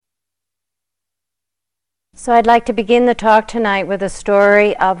So I'd like to begin the talk tonight with a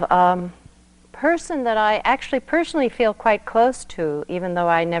story of a person that I actually personally feel quite close to, even though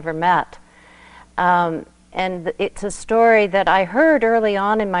I never met. And it's a story that I heard early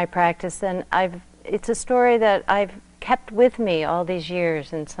on in my practice, and it's a story that I've kept with me all these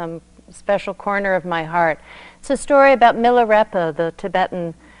years in some special corner of my heart. It's a story about Milarepa, the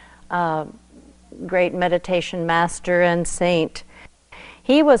Tibetan great meditation master and saint.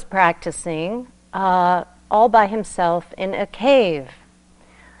 He was practicing all by himself in a cave.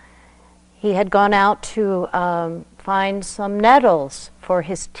 He had gone out to find some nettles for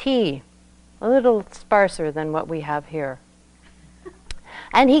his tea, a little sparser than what we have here.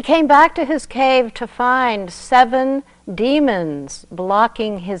 And he came back to his cave to find 7 demons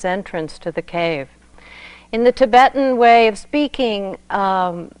blocking his entrance to the cave. In the Tibetan way of speaking,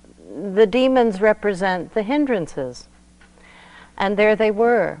 the demons represent the hindrances. And there they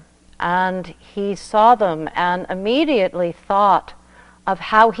were. And he saw them and immediately thought of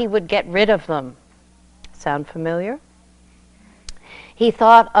how he would get rid of them. Sound familiar? He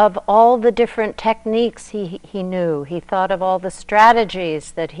thought of all the different techniques he knew. He thought of all the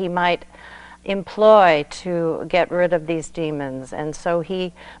strategies that he might employ to get rid of these demons. And so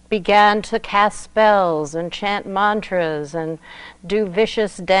he began to cast spells and chant mantras and do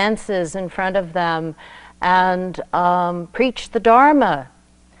vicious dances in front of them and preach the Dharma.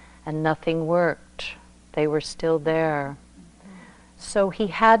 And nothing worked. They were still there. So he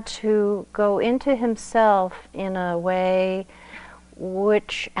had to go into himself in a way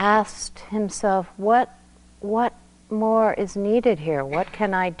which asked himself, what more is needed here? What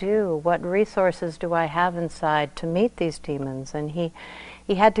can I do? What resources do I have inside to meet these demons? And he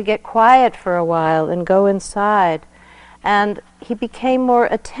had to get quiet for a while and go inside. And he became more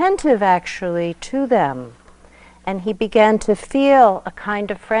attentive, actually, to them. And he began to feel a kind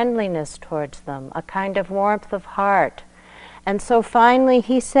of friendliness towards them, a kind of warmth of heart. And so finally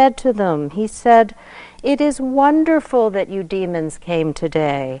he said to them, he said, "It is wonderful that you demons came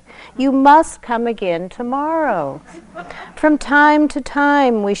today. You must come again tomorrow. From time to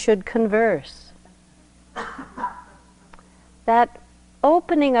time we should converse." That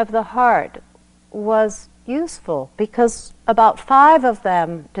opening of the heart was useful because about 5 of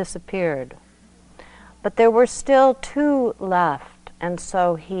them disappeared. But there were still 2 left, and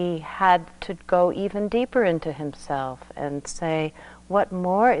so he had to go even deeper into himself and say, what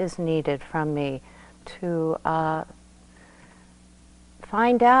more is needed from me to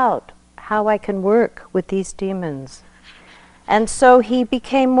find out how I can work with these demons? And so he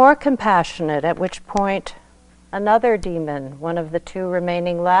became more compassionate, at which point another demon, one of the 2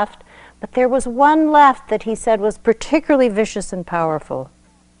 remaining left, but there was one left that he said was particularly vicious and powerful.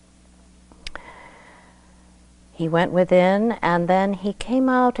 He went within, and then he came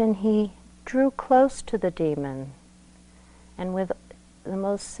out and he drew close to the demon. And with the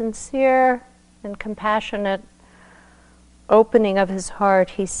most sincere and compassionate opening of his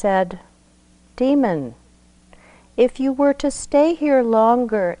heart, he said, "Demon, if you were to stay here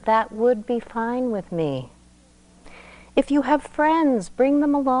longer, that would be fine with me. If you have friends, bring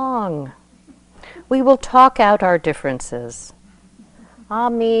them along. We will talk out our differences. Ah,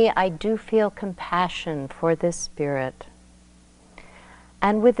 me, I do feel compassion for this spirit."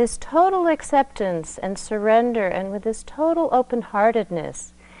 And with this total acceptance and surrender, and with this total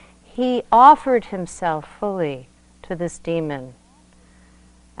open-heartedness, he offered himself fully to this demon.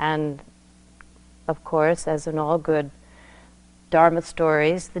 And, of course, as in all good Dharma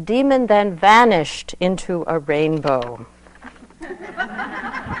stories, the demon then vanished into a rainbow.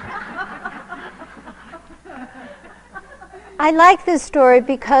 I like this story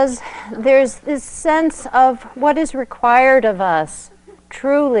because there's this sense of what is required of us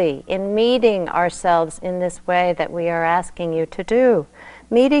truly in meeting ourselves in this way that we are asking you to do.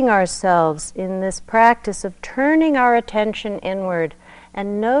 Meeting ourselves in this practice of turning our attention inward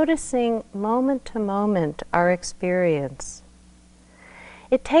and noticing moment to moment our experience.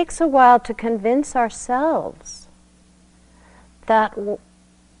 It takes a while to convince ourselves that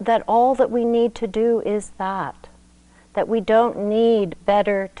all that we need to do is that we don't need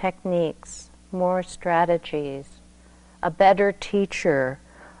better techniques, more strategies, a better teacher,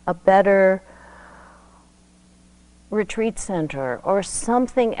 a better retreat center, or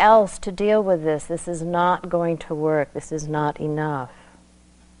something else to deal with this. This is not going to work. This is not enough.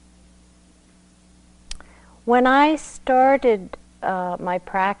 When I started my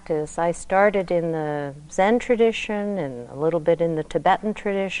practice, I started in the Zen tradition and a little bit in the Tibetan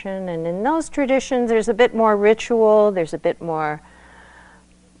tradition, and in those traditions there's a bit more ritual, there's a bit more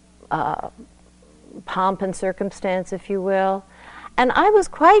pomp and circumstance, if you will. And I was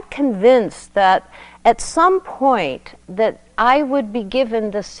quite convinced that at some point that I would be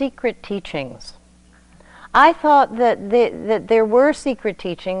given the secret teachings. I thought that there were secret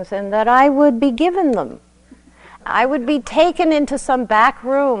teachings and that I would be given them. I would be taken into some back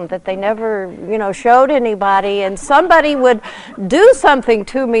room that they never, showed anybody, and somebody would do something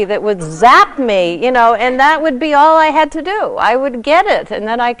to me that would zap me, and that would be all I had to do. I would get it, and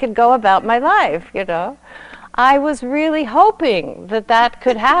then I could go about my life, I was really hoping that that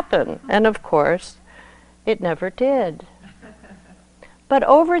could happen, and of course, it never did. But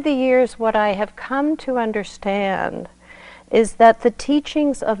over the years, what I have come to understand is that the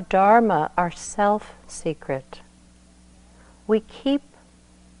teachings of Dharma are self-secret. We keep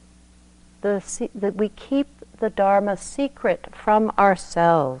the Dharma secret from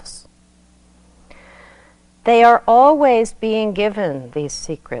ourselves. They are always being given, these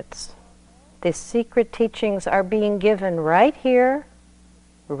secrets. These secret teachings are being given right here,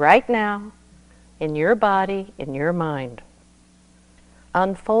 right now, in your body, in your mind,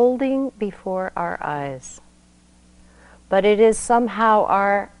 unfolding before our eyes. But it is somehow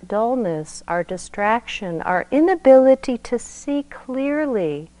our dullness, our distraction, our inability to see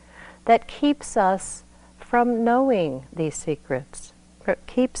clearly that keeps us from knowing these secrets,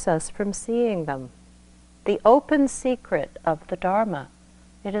 keeps us from seeing them. The open secret of the Dharma.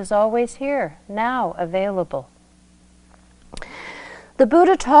 It is always here, now available. The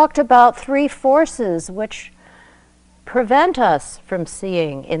Buddha talked about 3 forces which prevent us from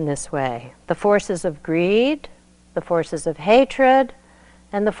seeing in this way. The forces of greed, the forces of hatred,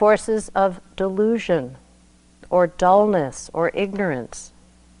 and the forces of delusion, or dullness, or ignorance.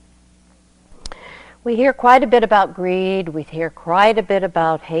 We hear quite a bit about greed, we hear quite a bit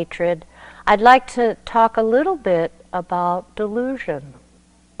about hatred. I'd like to talk a little bit about delusion.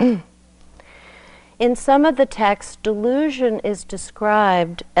 In some of the texts, delusion is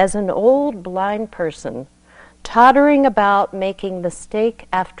described as an old blind person tottering about making mistake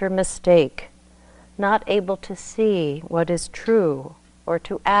after mistake, not able to see what is true or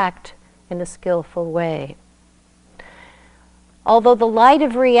to act in a skillful way. Although the light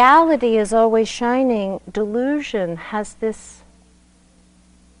of reality is always shining, delusion has this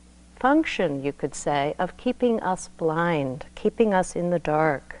function, you could say, of keeping us blind, keeping us in the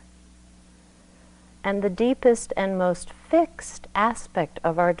dark. And the deepest and most fixed aspect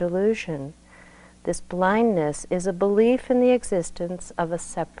of our delusion, this blindness, is a belief in the existence of a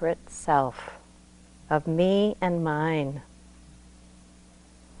separate self, of me and mine.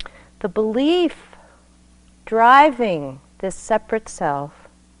 The belief driving this separate self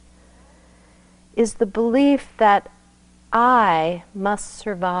is the belief that I must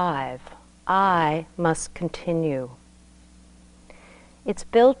survive, I must continue. It's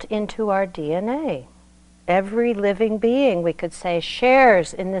built into our DNA. Every living being, we could say,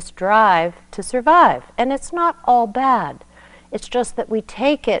 shares in this drive to survive. And it's not all bad. It's just that we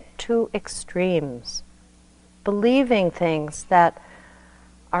take it to extremes, believing things that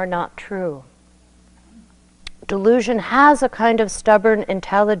are not true. Delusion has a kind of stubborn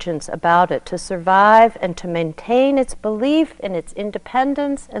intelligence about it to survive and to maintain its belief in its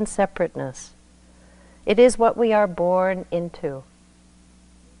independence and separateness. It is what we are born into.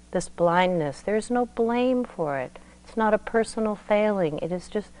 This blindness, there's no blame for it. It's not a personal failing. It is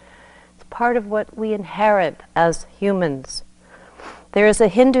just, it's part of what we inherit as humans. There is a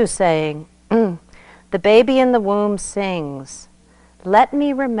Hindu saying, the baby in the womb sings, "Let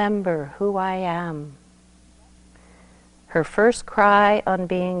me remember who I am." Her first cry on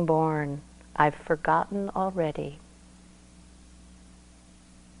being born, "I've forgotten already."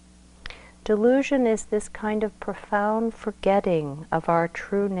 Delusion is this kind of profound forgetting of our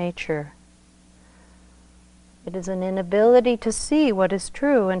true nature. It is an inability to see what is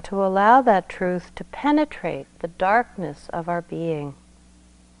true and to allow that truth to penetrate the darkness of our being.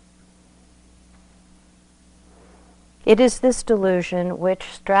 It is this delusion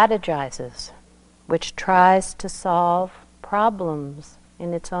which strategizes, which tries to solve problems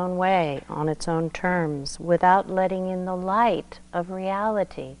in its own way, on its own terms, without letting in the light of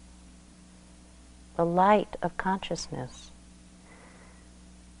reality, the light of consciousness.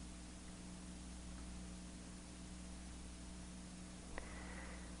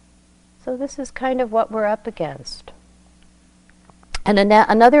 So this is kind of what we're up against. And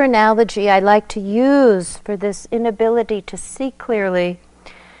another analogy I like to use for this inability to see clearly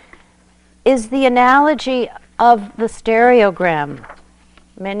is the analogy of the stereogram.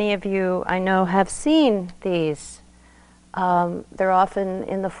 Many of you, I know, have seen these. They're often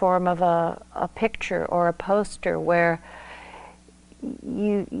in the form of a picture or a poster where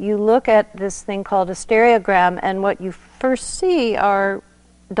you look at this thing called a stereogram, and what you first see are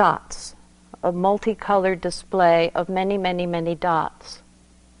dots, a multicolored display of many, many, many dots.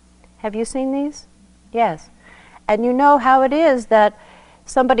 Have you seen these? Yes. And you know how it is that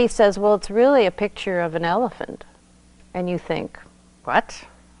somebody says, well, it's really a picture of an elephant. And you think, what?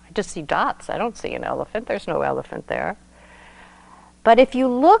 I just see dots. I don't see an elephant. There's no elephant there. But if you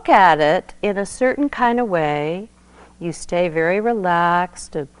look at it in a certain kind of way, you stay very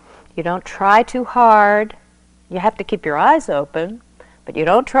relaxed, you don't try too hard. You have to keep your eyes open, but you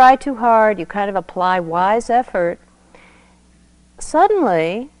don't try too hard. You kind of apply wise effort.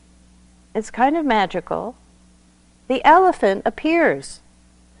 Suddenly, it's kind of magical. The elephant appears.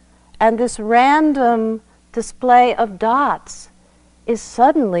 And this random display of dots is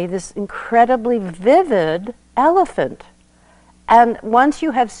suddenly this incredibly vivid elephant. And once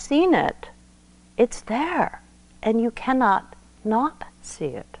you have seen it, it's there, and you cannot not see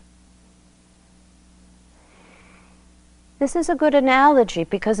it. This is a good analogy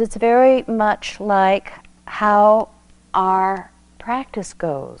because it's very much like how our practice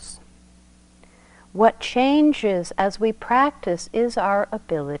goes. What changes as we practice is our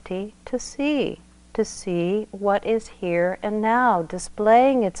ability to see what is here and now,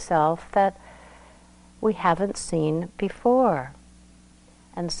 displaying itself that we haven't seen before.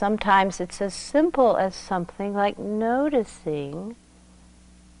 And sometimes it's as simple as something like noticing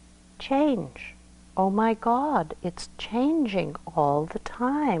change. Oh my God, it's changing all the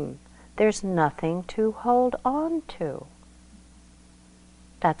time. There's nothing to hold on to.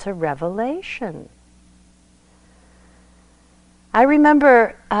 That's a revelation. I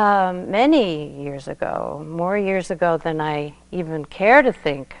remember many years ago, more years ago than I even care to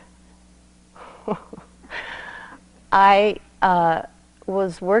think, I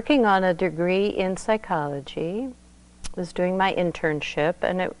was working on a degree in psychology, was doing my internship,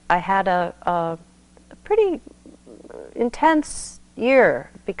 and I had a pretty intense year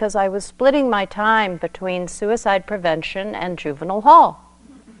because I was splitting my time between suicide prevention and juvenile hall.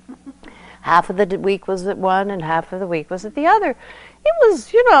 Half of the week was at one and half of the week was at the other. It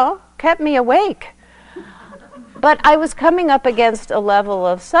was, kept me awake. But I was coming up against a level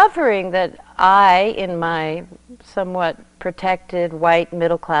of suffering that I, in my somewhat protected white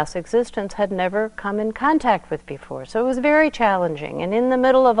middle-class existence, had never come in contact with before. So it was very challenging. And in the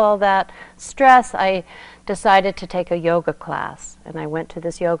middle of all that stress, I decided to take a yoga class. And I went to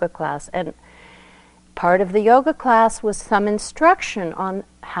this yoga class. And part of the yoga class was some instruction on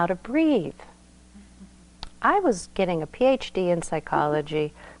how to breathe. I was getting a PhD in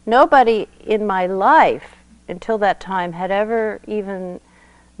psychology. Nobody in my life until that time had ever even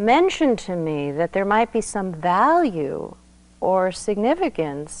mentioned to me that there might be some value or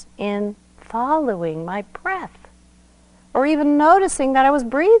significance in following my breath, or even noticing that I was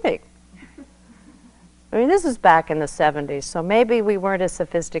breathing. I mean, this is back in the 70s, so maybe we weren't as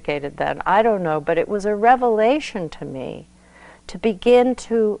sophisticated then. I don't know, but it was a revelation to me to begin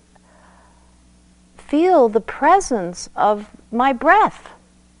to feel the presence of my breath.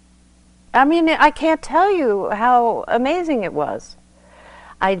 I mean, I can't tell you how amazing it was.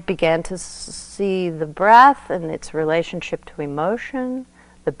 I began to see the breath and its relationship to emotion,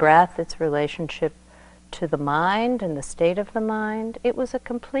 the breath, its relationship to the mind and the state of the mind. It was a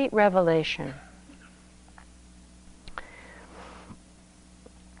complete revelation.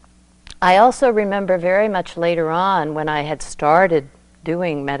 I also remember very much later on when I had started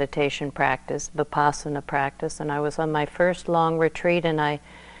doing meditation practice, Vipassana practice, and I was on my first long retreat and I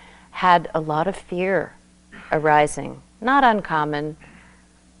had a lot of fear arising. Not uncommon,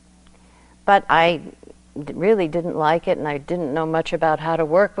 but I really didn't like it and I didn't know much about how to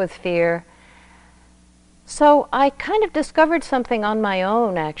work with fear. So I kind of discovered something on my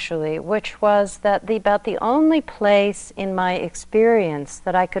own, actually, which was that about the only place in my experience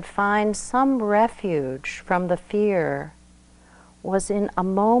that I could find some refuge from the fear was in a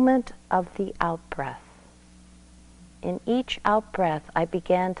moment of the out-breath. In each out-breath, I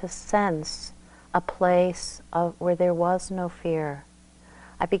began to sense a place where there was no fear.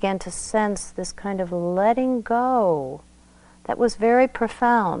 I began to sense this kind of letting go that was very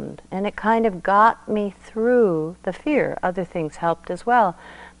profound, and it kind of got me through the fear. Other things helped as well.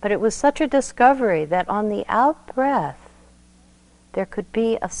 But it was such a discovery that on the out-breath, there could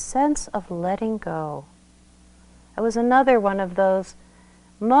be a sense of letting go. It was another one of those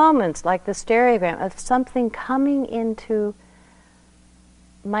moments, like the stereogram, of something coming into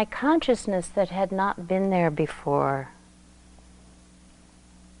my consciousness that had not been there before.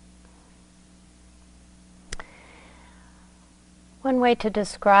 One way to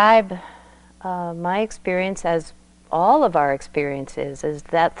describe my experience, as all of our experiences, is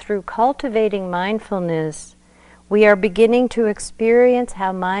that through cultivating mindfulness, we are beginning to experience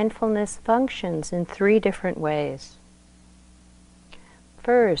how mindfulness functions in 3 different ways.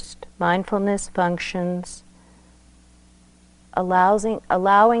 First, mindfulness functions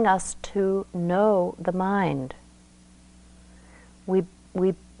allowing us to know the mind. We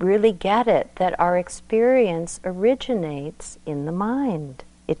really get it that our experience originates in the mind.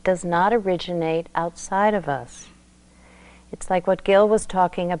 It does not originate outside of us. It's like what Gil was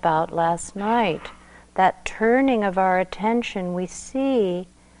talking about last night. That turning of our attention, we see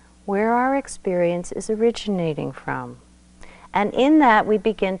where our experience is originating from. And in that we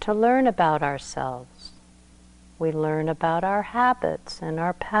begin to learn about ourselves. We learn about our habits and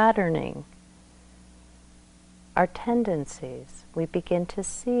our patterning, our tendencies. We begin to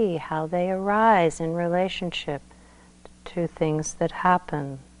see how they arise in relationship to things that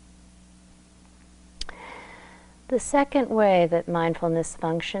happen. The second way that mindfulness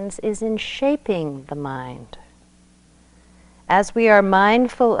functions is in shaping the mind. As we are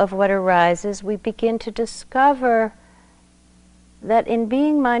mindful of what arises, we begin to discover that in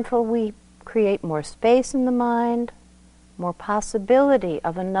being mindful, we create more space in the mind, more possibility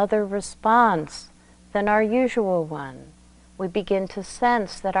of another response than our usual one. We begin to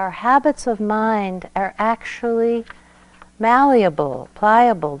sense that our habits of mind are actually malleable,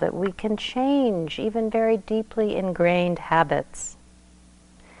 pliable, that we can change even very deeply ingrained habits,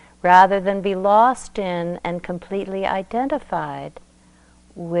 rather than be lost in and completely identified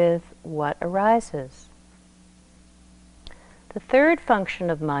with what arises. The third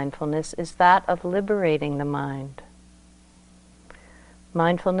function of mindfulness is that of liberating the mind.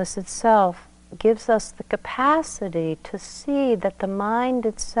 Mindfulness itself gives us the capacity to see that the mind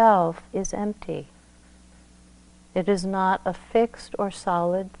itself is empty. It is not a fixed or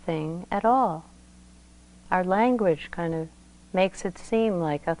solid thing at all. Our language kind of makes it seem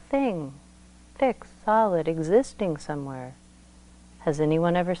like a thing, fixed, solid, existing somewhere. Has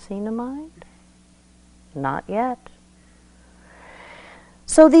anyone ever seen a mind? Not yet.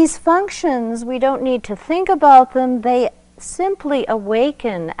 So these functions, we don't need to think about them. They simply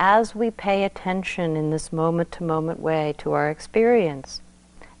awaken as we pay attention in this moment-to-moment way to our experience.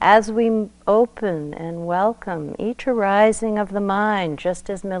 As we open and welcome each arising of the mind, just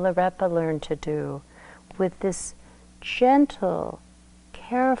as Milarepa learned to do, with this gentle,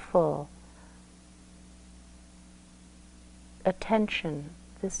 careful attention,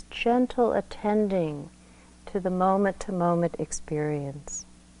 this gentle attending to the moment-to-moment experience.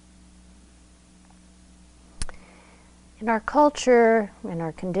 In our culture, in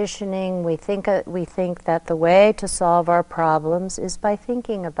our conditioning, we think that the way to solve our problems is by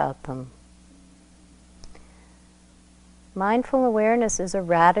thinking about them. Mindful awareness is a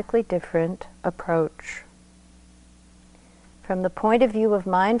radically different approach. From the point of view of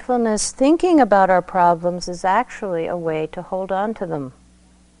mindfulness, thinking about our problems is actually a way to hold on to them.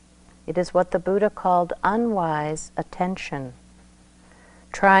 It is what the Buddha called unwise attention.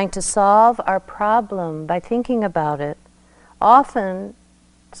 Trying to solve our problem by thinking about it often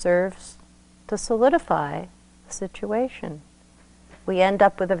serves to solidify the situation. We end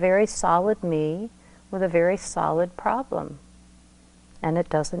up with a very solid me, with a very solid problem, and it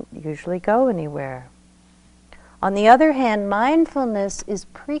doesn't usually go anywhere. On the other hand, mindfulness is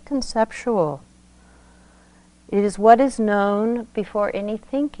preconceptual. It is what is known before any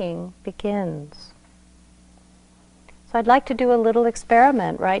thinking begins. So I'd like to do a little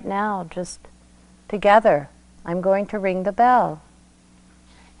experiment right now, just together. I'm going to ring the bell,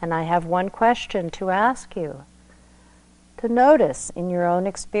 and I have one question to ask you, to notice in your own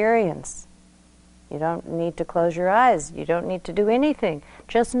experience. You don't need to close your eyes. You don't need to do anything.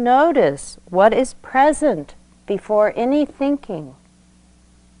 Just notice what is present before any thinking.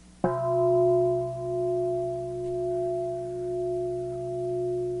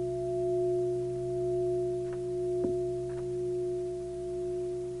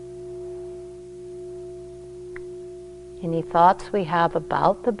 Any thoughts we have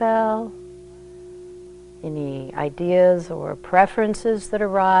about the bell, any ideas or preferences that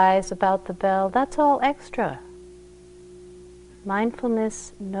arise about the bell, that's all extra.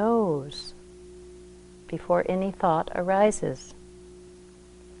 Mindfulness knows before any thought arises.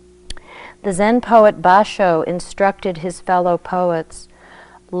 The Zen poet Basho instructed his fellow poets,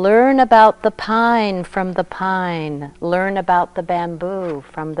 learn about the pine from the pine, learn about the bamboo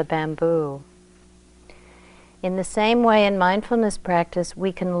from the bamboo. In the same way, in mindfulness practice,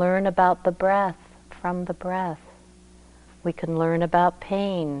 we can learn about the breath from the breath. We can learn about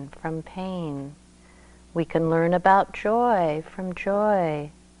pain from pain. We can learn about joy from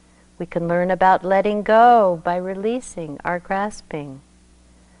joy. We can learn about letting go by releasing our grasping.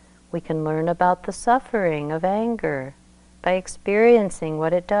 We can learn about the suffering of anger by experiencing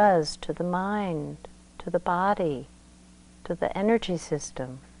what it does to the mind, to the body, to the energy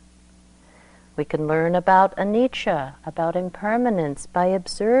system. We can learn about anicca, about impermanence, by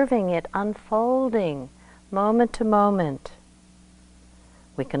observing it unfolding moment to moment.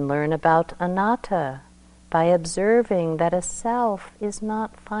 We can learn about anatta by observing that a self is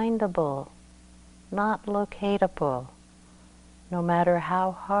not findable, not locatable, no matter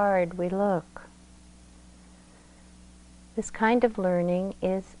how hard we look. This kind of learning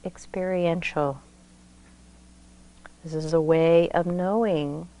is experiential. This is a way of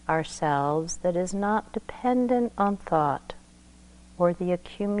knowing ourselves that is not dependent on thought or the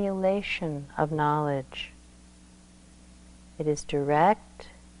accumulation of knowledge. It is direct,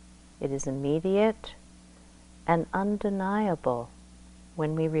 it is immediate, and undeniable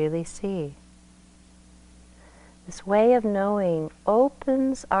when we really see. This way of knowing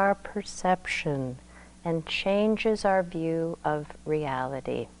opens our perception and changes our view of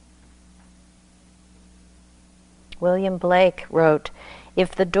reality. William Blake wrote,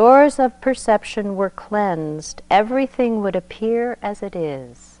 "If the doors of perception were cleansed, everything would appear as it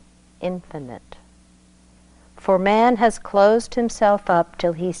is, infinite. For man has closed himself up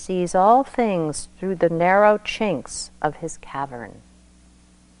till he sees all things through the narrow chinks of his cavern."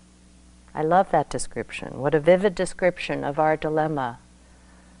 I love that description. What a vivid description of our dilemma.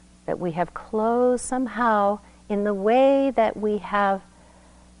 That we have closed somehow in the way that we have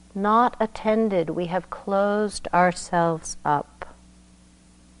not attended, we have closed ourselves up.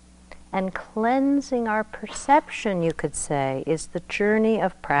 And cleansing our perception, you could say, is the journey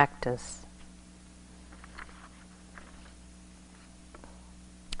of practice.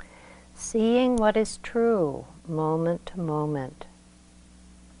 Seeing what is true moment to moment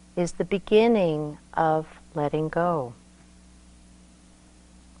is the beginning of letting go.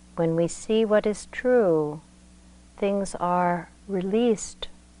 When we see what is true, things are released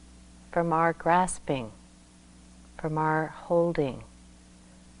from our grasping, from our holding.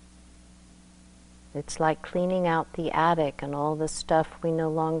 It's like cleaning out the attic, and all the stuff we no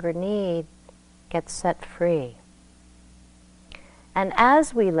longer need gets set free. And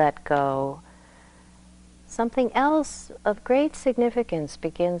as we let go, something else of great significance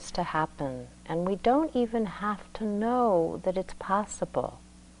begins to happen, and we don't even have to know that it's possible.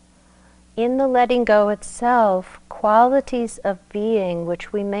 In the letting go itself, qualities of being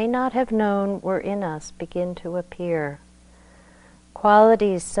which we may not have known were in us begin to appear.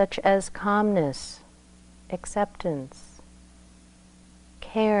 Qualities such as calmness, acceptance,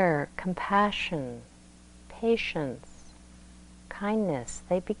 care, compassion, patience, kindness,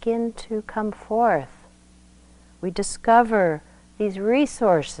 they begin to come forth. We discover these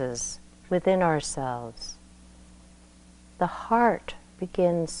resources within ourselves. The heart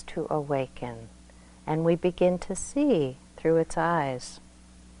begins to awaken, and we begin to see through its eyes.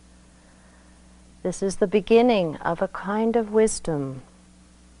 This is the beginning of a kind of wisdom.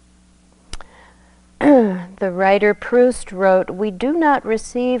 The writer Proust wrote, "We do not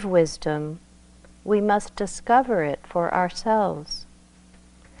receive wisdom, we must discover it for ourselves.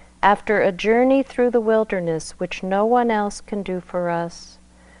 After a journey through the wilderness which no one else can do for us,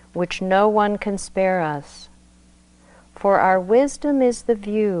 which no one can spare us. For our wisdom is the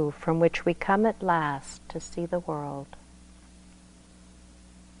view from which we come at last to see the world."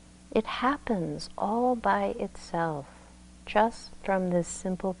 It happens all by itself, just from this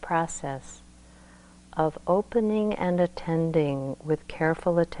simple process of opening and attending with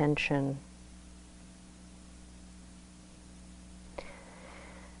careful attention.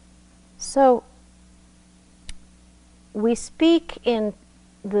 So, we speak in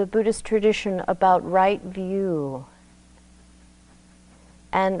the Buddhist tradition about right view.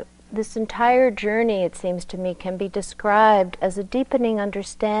 And this entire journey, it seems to me, can be described as a deepening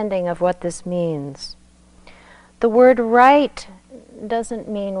understanding of what this means. The word right doesn't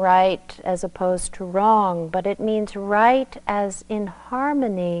mean right as opposed to wrong, but it means right as in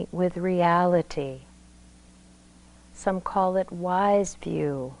harmony with reality. Some call it wise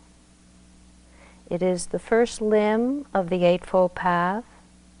view. It is the first limb of the Eightfold Path,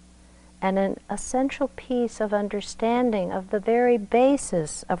 and an essential piece of understanding of the very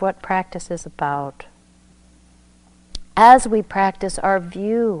basis of what practice is about. As we practice, our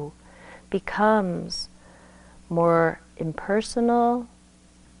view becomes more impersonal,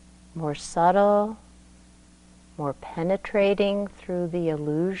 more subtle, more penetrating through the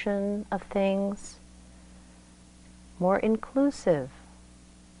illusion of things, more inclusive.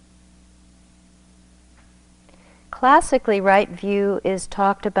 Classically, right view is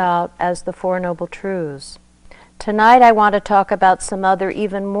talked about as the Four Noble Truths. Tonight I want to talk about some other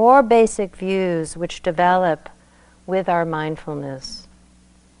even more basic views which develop with our mindfulness.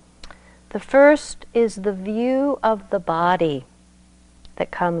 The first is the view of the body that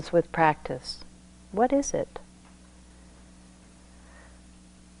comes with practice. What is it?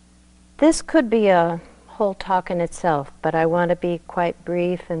 This could be a whole talk in itself, but I want to be quite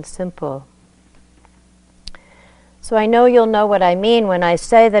brief and simple. So I know you'll know what I mean when I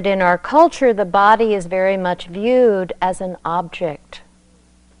say that in our culture the body is very much viewed as an object.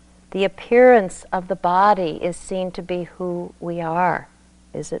 The appearance of the body is seen to be who we are.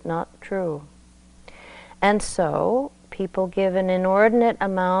 Is it not true? And so people give an inordinate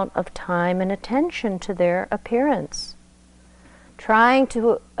amount of time and attention to their appearance. Trying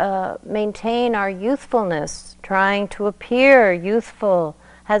to maintain our youthfulness, trying to appear youthful,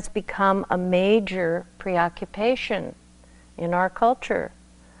 has become a major preoccupation in our culture.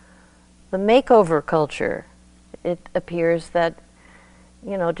 The makeover culture. It appears that,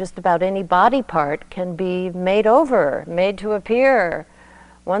 just about any body part can be made over, made to appear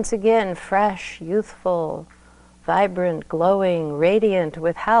once again fresh, youthful, vibrant, glowing, radiant,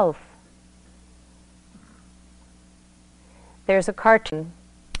 with health. There's a cartoon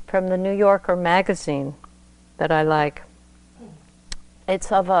from the New Yorker magazine that I like.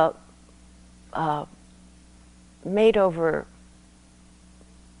 It's of a made-over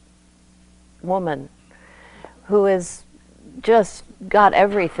woman who is just got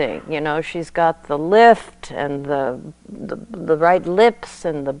everything. She's got the lift and the right lips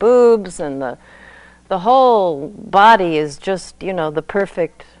and the boobs and the whole body is just, the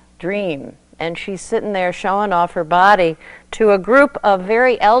perfect dream. And she's sitting there showing off her body to a group of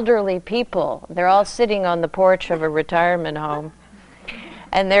very elderly people. They're all sitting on the porch of a retirement home.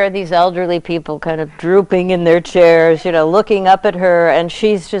 And there are these elderly people kind of drooping in their chairs, looking up at her, and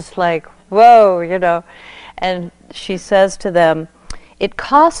she's just like, whoa, And she says to them, "It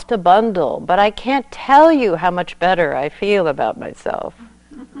cost a bundle, but I can't tell you how much better I feel about myself."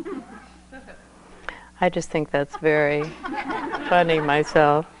 I just think that's very funny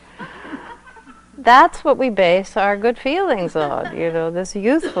myself. That's what we base our good feelings on, this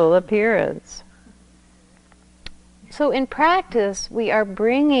youthful appearance. So in practice, we are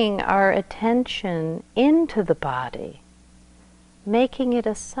bringing our attention into the body, making it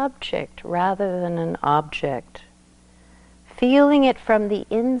a subject rather than an object, feeling it from the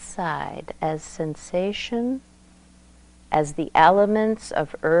inside as sensation, as the elements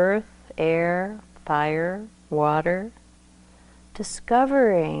of earth, air, fire, water,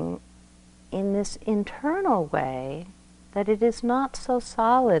 discovering in this internal way that it is not so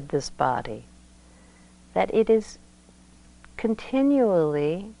solid, this body, that it is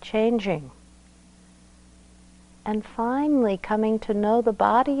continually changing. And finally coming to know the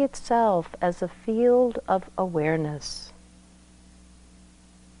body itself as a field of awareness.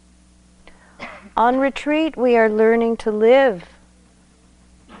 On retreat, we are learning to live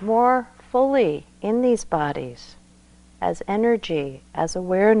more fully in these bodies as energy, as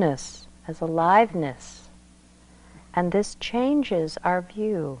awareness, as aliveness. And this changes our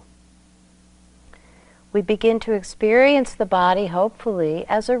view. We begin to experience the body, hopefully,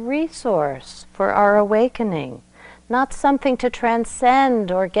 as a resource for our awakening, not something to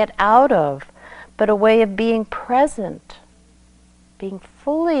transcend or get out of, but a way of being present, being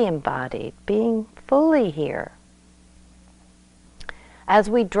fully embodied, being fully here. As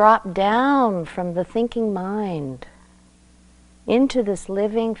we drop down from the thinking mind into this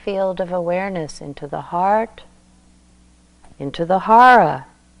living field of awareness, into the heart, into the hara,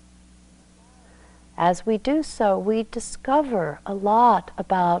 as we do so, we discover a lot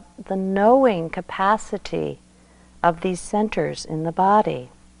about the knowing capacity of these centers in the body.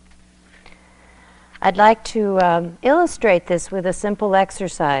 I'd like to illustrate this with a simple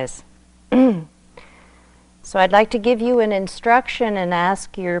exercise. So I'd like to give you an instruction and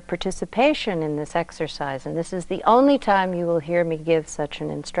ask your participation in this exercise. And this is the only time you will hear me give such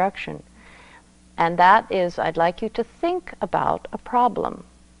an instruction. And that is, I'd like you to think about a problem.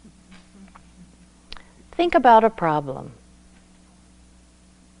 Think about a problem.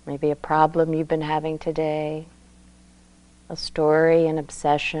 Maybe a problem you've been having today, a story, an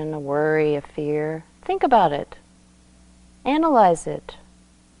obsession, a worry, a fear. Think about it. Analyze it.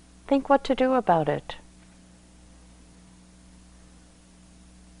 Think what to do about it.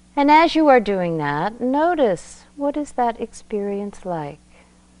 And as you are doing that, notice, what is that experience like?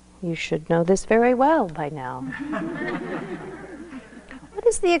 You should know this very well by now. What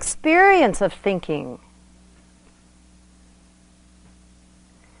is the experience of thinking?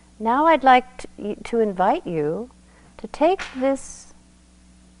 Now I'd like to invite you to take this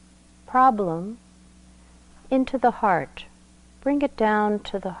problem into the heart. Bring it down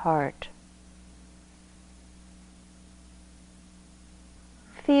to the heart.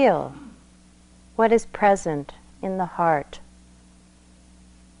 Feel what is present in the heart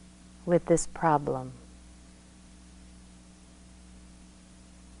with this problem.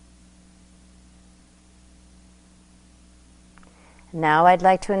 Now I'd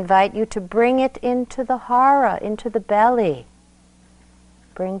like to invite you to bring it into the hara, into the belly.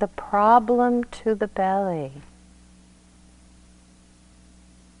 Bring the problem to the belly.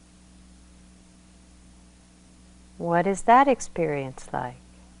 What is that experience like?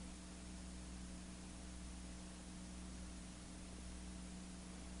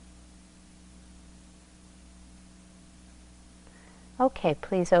 Okay,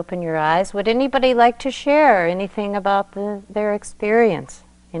 please open your eyes. Would anybody like to share anything about their experience?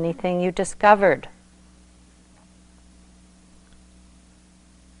 Anything you discovered?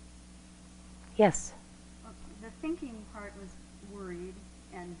 Yes? The thinking part was worried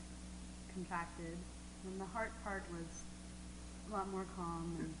and contracted, and the heart part was a lot more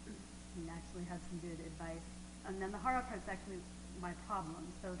calm and actually had some good advice. And then the hara part's actually my problem,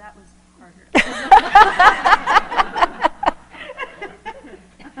 so that was harder.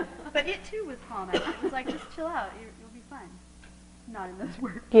 But it too was calm. It was like, just chill out, you'll be fine. Not in those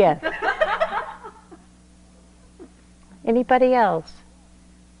words. Yes. Anybody else?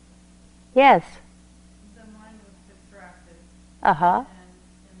 Yes. The mind was distracted. Uh-huh. And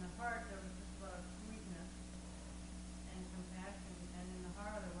in the heart there was just a lot of sweetness and compassion, and in the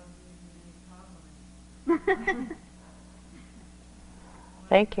heart there wasn't even any problem.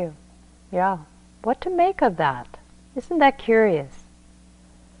 Thank you. Yeah. What to make of that? Isn't that curious?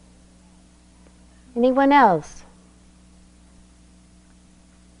 Anyone else?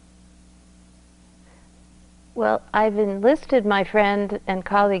 Well, I've enlisted my friend and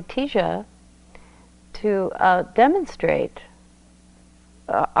colleague Tisha to demonstrate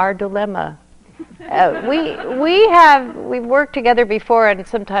our dilemma. We've worked together before, and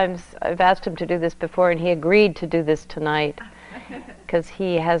sometimes I've asked him to do this before, and he agreed to do this tonight because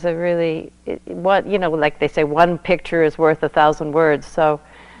he has a really, like they say, one picture is worth 1,000 words. So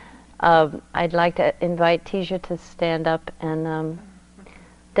I'd like to invite Tisha to stand up and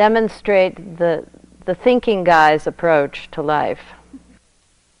demonstrate the thinking guy's approach to life.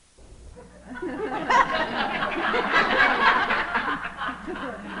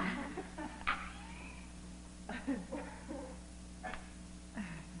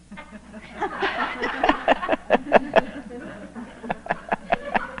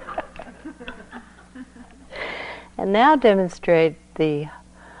 And now demonstrate the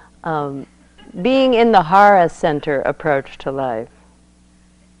being in the hara center approach to life.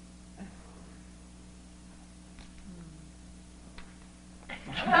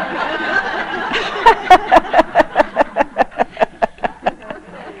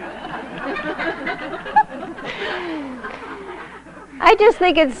 I just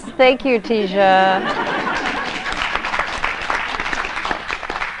think thank you, Tisha.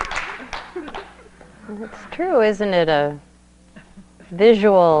 It's true, isn't it? A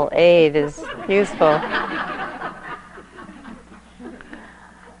visual aid is useful.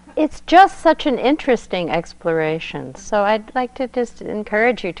 It's just such an interesting exploration. So I'd like to just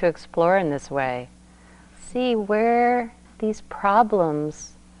encourage you to explore in this way. See where these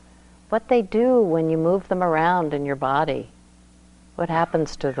problems, what they do when you move them around in your body. What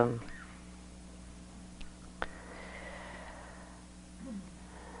happens to them?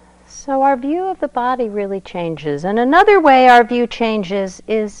 So our view of the body really changes. And another way our view changes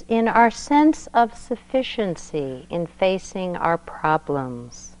is in our sense of sufficiency in facing our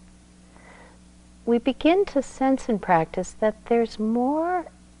problems. We begin to sense in practice that there's more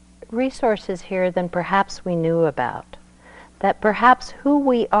resources here than perhaps we knew about. That perhaps who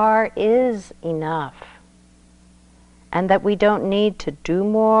we are is enough. And that we don't need to do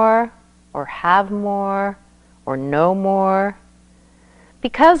more, or have more, or know more.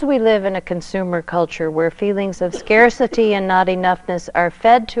 Because we live in a consumer culture where feelings of scarcity and not enoughness are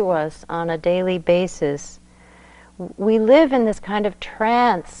fed to us on a daily basis, we live in this kind of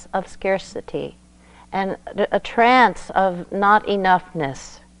trance of scarcity and a trance of not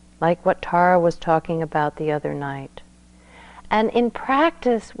enoughness, like what Tara was talking about the other night. And in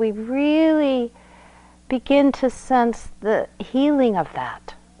practice, we really begin to sense the healing of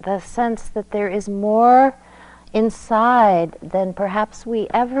that, the sense that there is more inside than perhaps we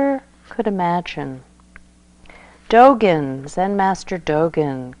ever could imagine. Dogen, Zen Master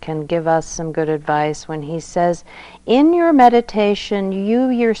Dogen, can give us some good advice when he says, in your meditation, you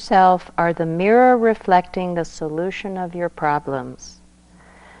yourself are the mirror reflecting the solution of your problems.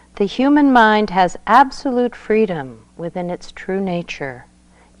 The human mind has absolute freedom within its true nature.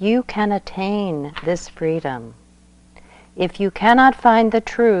 You can attain this freedom. If you cannot find the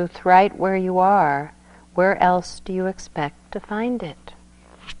truth right where you are, where else do you expect to find it?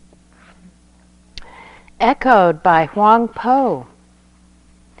 Echoed by Huang Po.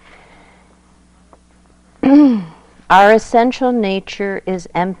 Our essential nature is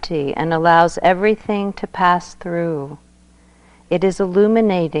empty and allows everything to pass through. It is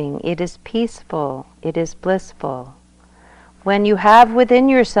illuminating, it is peaceful, it is blissful. When you have within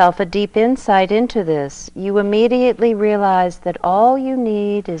yourself a deep insight into this, you immediately realize that all you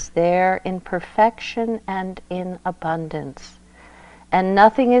need is there in perfection and in abundance, and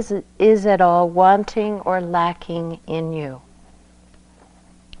nothing is at all wanting or lacking in you.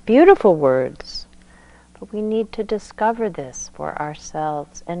 Beautiful words, but we need to discover this for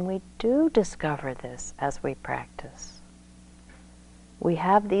ourselves, and we do discover this as we practice. We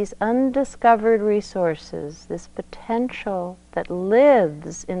have these undiscovered resources, this potential that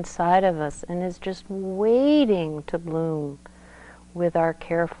lives inside of us and is just waiting to bloom with our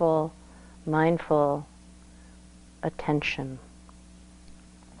careful, mindful attention.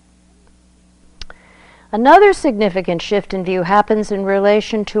 Another significant shift in view happens in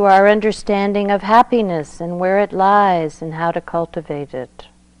relation to our understanding of happiness and where it lies and how to cultivate it.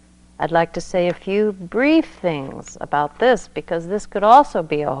 I'd like to say a few brief things about this, because this could also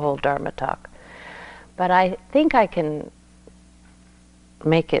be a whole Dharma talk. But I think I can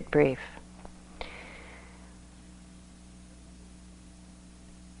make it brief.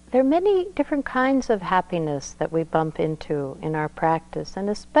 There are many different kinds of happiness that we bump into in our practice, and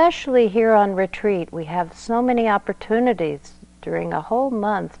especially here on retreat, we have so many opportunities during a whole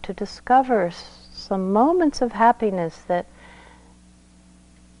month to discover some moments of happiness that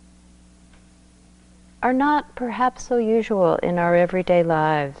are not perhaps so usual in our everyday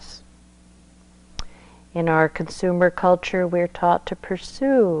lives. In our consumer culture, we're taught to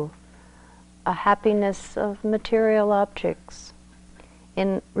pursue a happiness of material objects.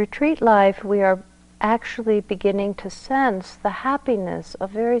 In retreat life, we are actually beginning to sense the happiness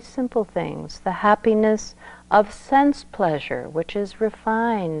of very simple things, the happiness of sense pleasure, which is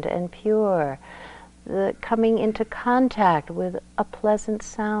refined and pure, the coming into contact with a pleasant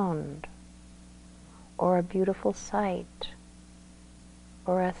sound, or a beautiful sight,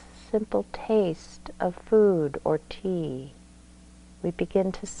 or a simple taste of food or tea. We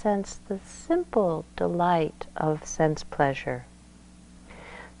begin to sense the simple delight of sense pleasure.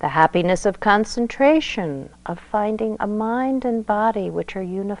 The happiness of concentration, of finding a mind and body which are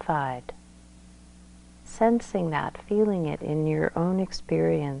unified. Sensing that, feeling it in your own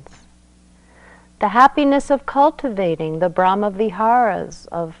experience. The happiness of cultivating the Brahma Viharas,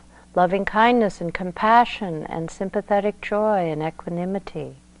 of loving kindness and compassion and sympathetic joy and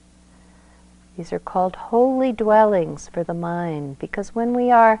equanimity. These are called holy dwellings for the mind, because when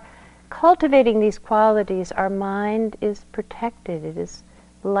we are cultivating these qualities, our mind is protected. It is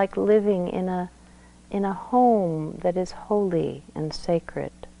like living in a home that is holy and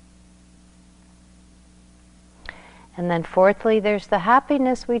sacred. And then fourthly, there's the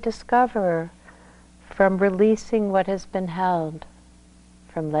happiness we discover from releasing what has been held,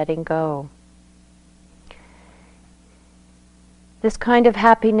 from letting go. This kind of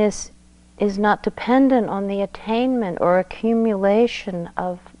happiness is not dependent on the attainment or accumulation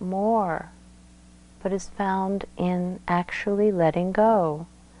of more, but is found in actually letting go.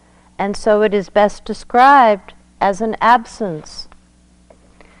 And so it is best described as an absence.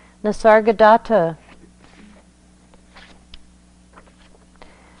 Nisargadatta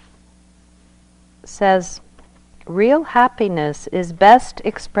says, real happiness is best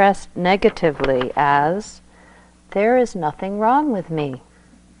expressed negatively as, there is nothing wrong with me.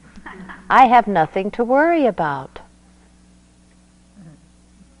 I have nothing to worry about.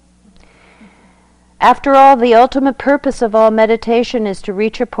 After all, the ultimate purpose of all meditation is to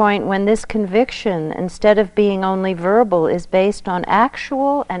reach a point when this conviction, instead of being only verbal, is based on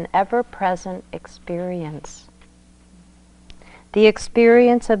actual and ever-present experience. The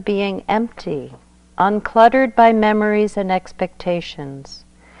experience of being empty, uncluttered by memories and expectations.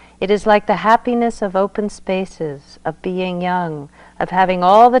 It is like the happiness of open spaces, of being young, of having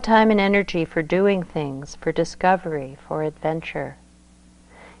all the time and energy for doing things, for discovery, for adventure.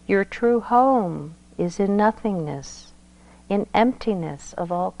 Your true home is in nothingness, in emptiness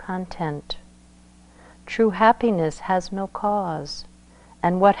of all content. True happiness has no cause,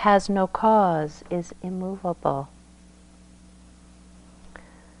 and what has no cause is immovable.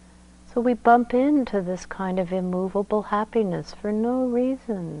 So we bump into this kind of immovable happiness for no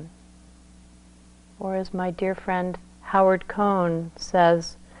reason. Or as my dear friend Howard Cohn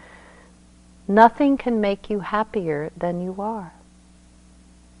says, Nothing can make you happier than you are.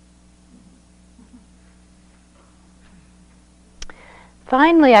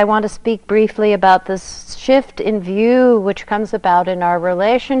 Finally, I want to speak briefly about this shift in view which comes about in our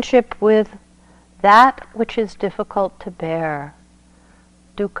relationship with that which is difficult to bear.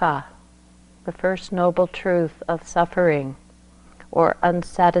 Dukkha, the first noble truth of suffering or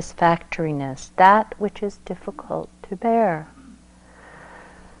unsatisfactoriness, that which is difficult to bear.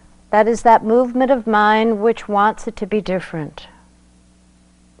 That is that movement of mind which wants it to be different.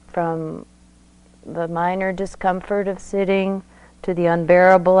 From the minor discomfort of sitting to the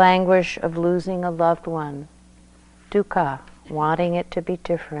unbearable anguish of losing a loved one. Dukkha, wanting it to be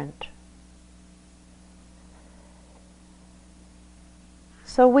different.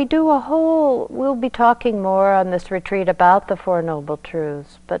 So we'll be talking more on this retreat about the Four Noble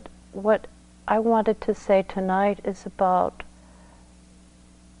Truths, but what I wanted to say tonight is about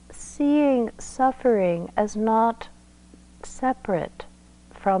seeing suffering as not separate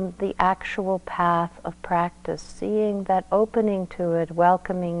from the actual path of practice, seeing that opening to it,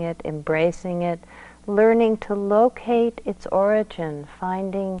 welcoming it, embracing it, learning to locate its origin,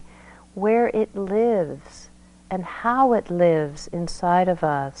 finding where it lives and how it lives inside of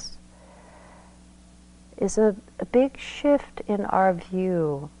us, is a big shift in our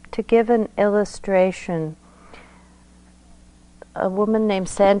view. To give an illustration, a woman named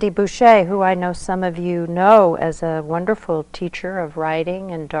Sandy Boucher, who I know some of you know as a wonderful teacher of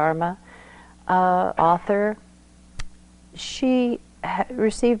writing and Dharma, author, she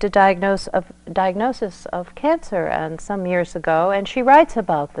received a diagnosis of cancer and some years ago, and she writes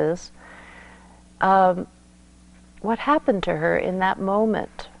about this. What happened to her in that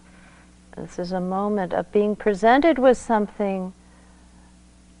moment? This is a moment of being presented with something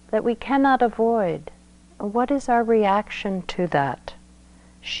that we cannot avoid. What is our reaction to that?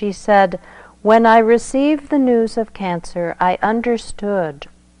 She said, "When I received the news of cancer, I understood,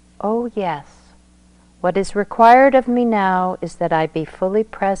 oh yes, what is required of me now is that I be fully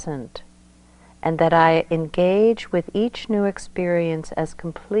present and that I engage with each new experience as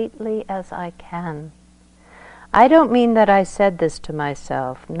completely as I can. I don't mean that I said this to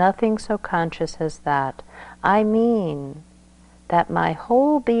myself, nothing so conscious as that. I mean that my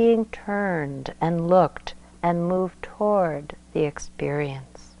whole being turned and looked and moved toward the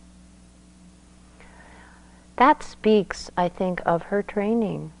experience." That speaks, I think, of her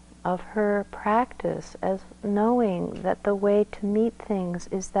training, of her practice, as knowing that the way to meet things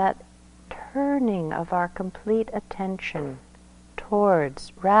is that turning of our complete attention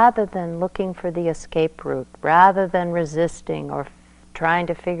towards, rather than looking for the escape route, rather than resisting or trying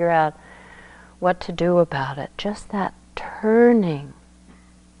to figure out what to do about it, just that turning.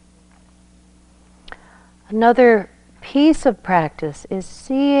 Another piece of practice is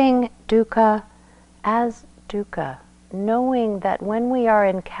seeing dukkha as dukkha, knowing that when we are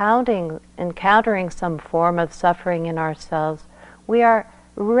encountering some form of suffering in ourselves, we are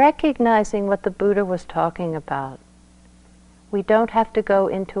recognizing what the Buddha was talking about. We don't have to go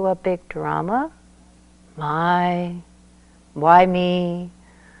into a big drama. Why me?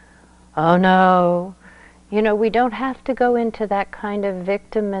 Oh no. We don't have to go into that kind of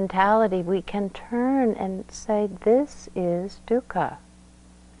victim mentality. We can turn and say, this is dukkha.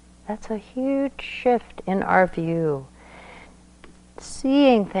 That's a huge shift in our view.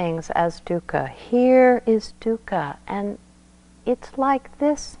 Seeing things as dukkha. Here is dukkha, and it's like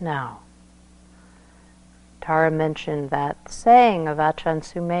this now. Tara mentioned that saying of Ajahn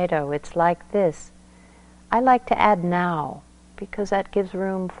Sumedho, it's like this. I like to add now, because that gives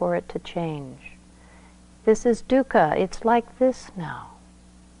room for it to change. This is dukkha, it's like this now.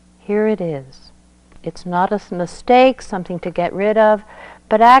 Here it is. It's not a mistake, something to get rid of,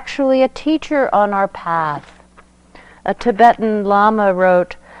 but actually a teacher on our path. A Tibetan Lama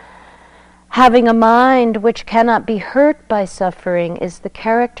wrote, "Having a mind which cannot be hurt by suffering is the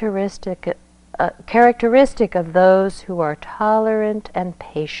characteristic of those who are tolerant and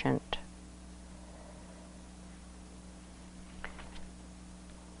patient."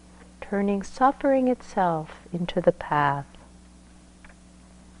 Turning suffering itself into the path.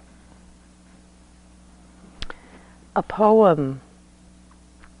 A poem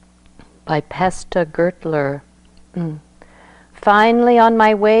by Pesta Gertler. Finally, on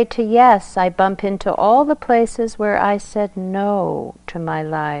my way to yes, I bump into all the places where I said no to my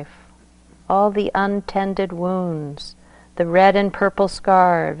life. All the untended wounds, the red and purple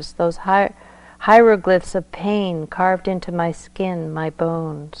scarves, those hieroglyphs of pain carved into my skin, my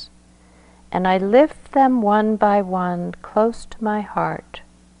bones. And I lift them one by one close to my heart,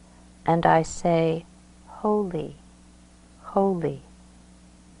 and I say, holy, holy.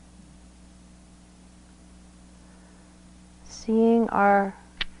 seeing our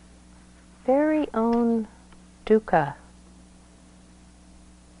very own dukkha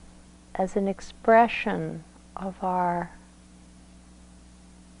as an expression of our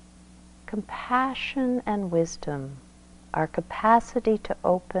compassion and wisdom, our capacity to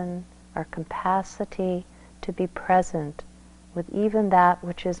open, our capacity to be present with even that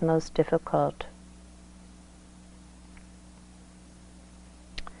which is most difficult.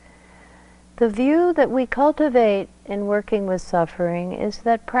 The view that we cultivate in working with suffering is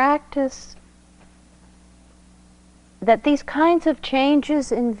that that these kinds of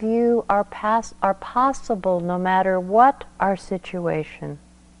changes in view are possible no matter what our situation.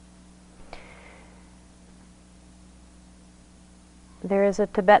 There is a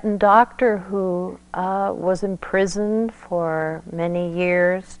Tibetan doctor who was imprisoned for many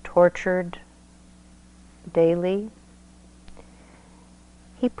years, tortured daily.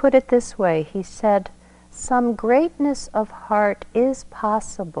 He put it this way, he said, "Some greatness of heart is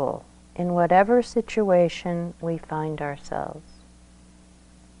possible in whatever situation we find ourselves."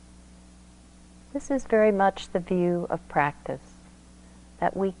 This is very much the view of practice,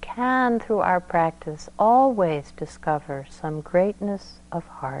 that we can, through our practice, always discover some greatness of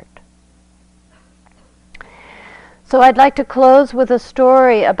heart. So I'd like to close with a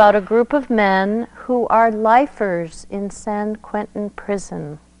story about a group of men who are lifers in San Quentin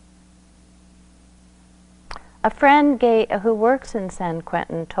prison. A friend who works in San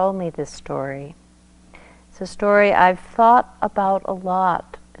Quentin told me this story. It's a story I've thought about a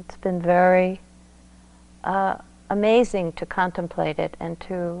lot. It's been very amazing to contemplate it and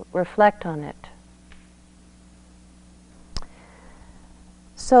to reflect on it.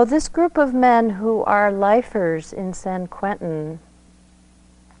 So this group of men who are lifers in San Quentin,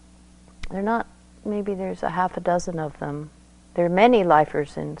 they're not, maybe there's a half a dozen of them. There are many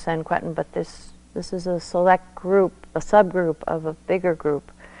lifers in San Quentin, but this is a select group, a subgroup of a bigger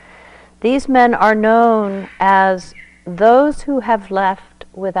group. These men are known as those who have left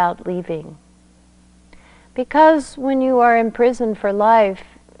without leaving. Because when you are in prison for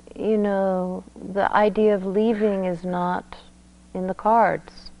life, you know, the idea of leaving is not in the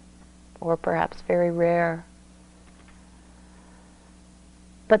cards, or perhaps very rare.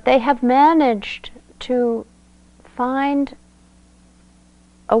 But they have managed to find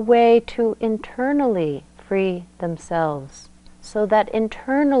a way to internally free themselves, so that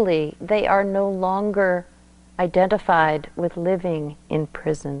internally they are no longer identified with living in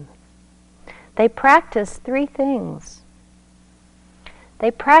prison. They practice three things.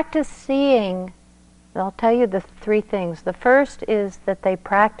 They practice seeing, I'll tell you the three things. The first is that they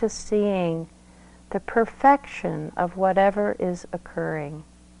practice seeing the perfection of whatever is occurring.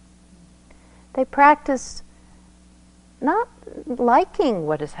 They practice not liking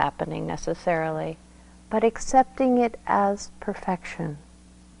what is happening necessarily, but accepting it as perfection.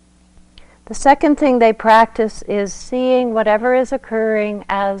 The second thing they practice is seeing whatever is occurring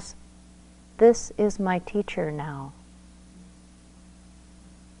as, this is my teacher now.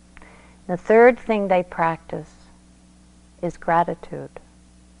 The third thing they practice is gratitude.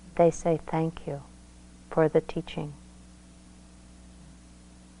 They say thank you for the teaching.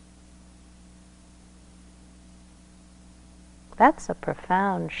 That's a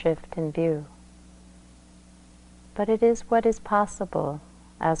profound shift in view. But it is what is possible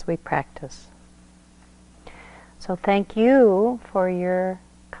as we practice. So thank you for your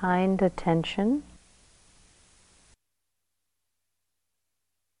kind attention.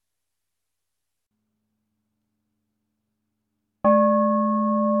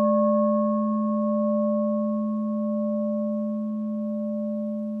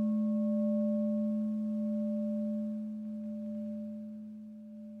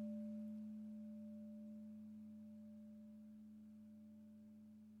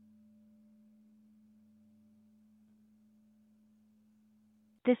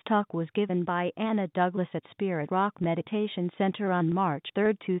 This talk was given by Anna Douglas at Spirit Rock Meditation Center on March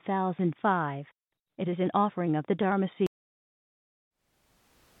 3, 2005. It is an offering of the Dharma Seed.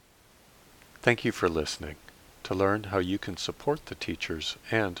 Thank you for listening. To learn how you can support the teachers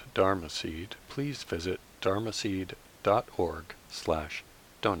and Dharma Seed, please visit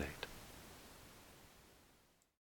dharmaseed.org/donate.